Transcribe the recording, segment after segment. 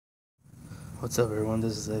What's up, everyone?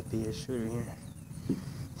 This is FPS Shooter here.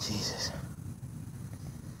 Jesus.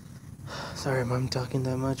 Sorry if I'm talking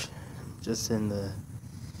that much. Just in the...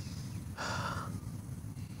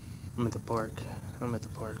 I'm at the park. I'm at the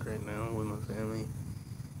park right now with my family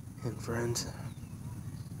and friends.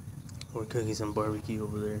 We're cooking some barbecue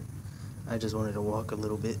over there. I just wanted to walk a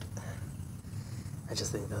little bit. I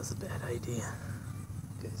just think that was a bad idea.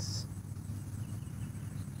 Because...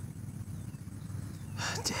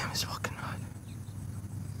 Damn, it's fucking hot.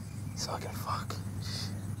 It's fucking fuck.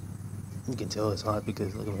 You can tell it's hot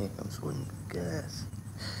because look at me, I'm sweating gas.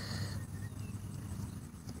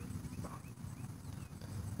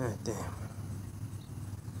 God damn.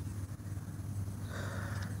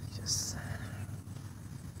 It's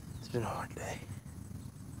been a hard day.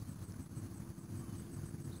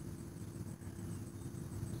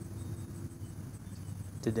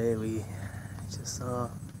 Today we just saw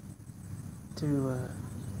two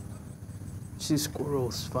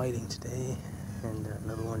squirrels fighting today, and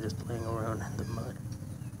another one just playing around in the mud.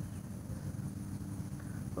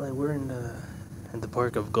 Like, we're in the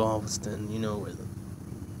park of Galveston, you know, where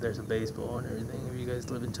there's a baseball and everything, if you guys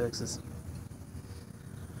live in Texas.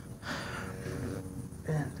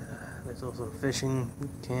 And there's also a fishing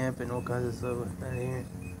camp and all kinds of stuff like that here.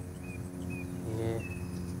 Yeah.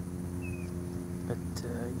 But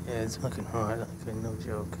yeah, it's fucking hot, like, no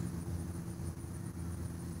joke.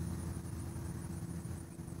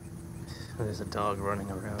 There's a dog running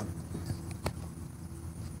around.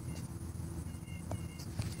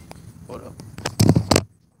 What up?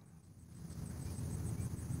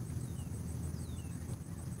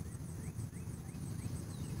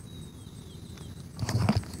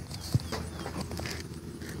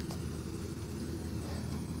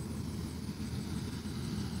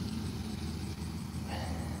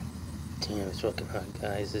 Damn, it's fucking hot,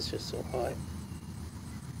 guys. It's just so hot.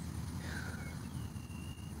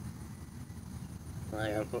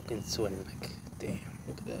 I'm fucking sweating like, damn,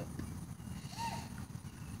 look at that.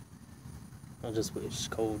 I just wish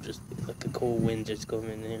cold, just like a cold wind just come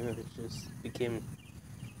in there. It just became,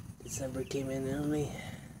 December came in early.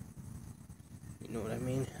 You know what I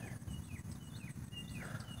mean?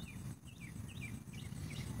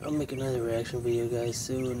 I'll make another reaction video, guys,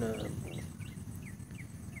 soon.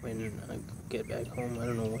 When I get back home, I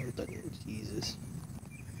don't know when, but Jesus.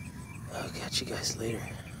 I'll catch you guys later.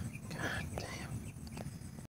 God damn.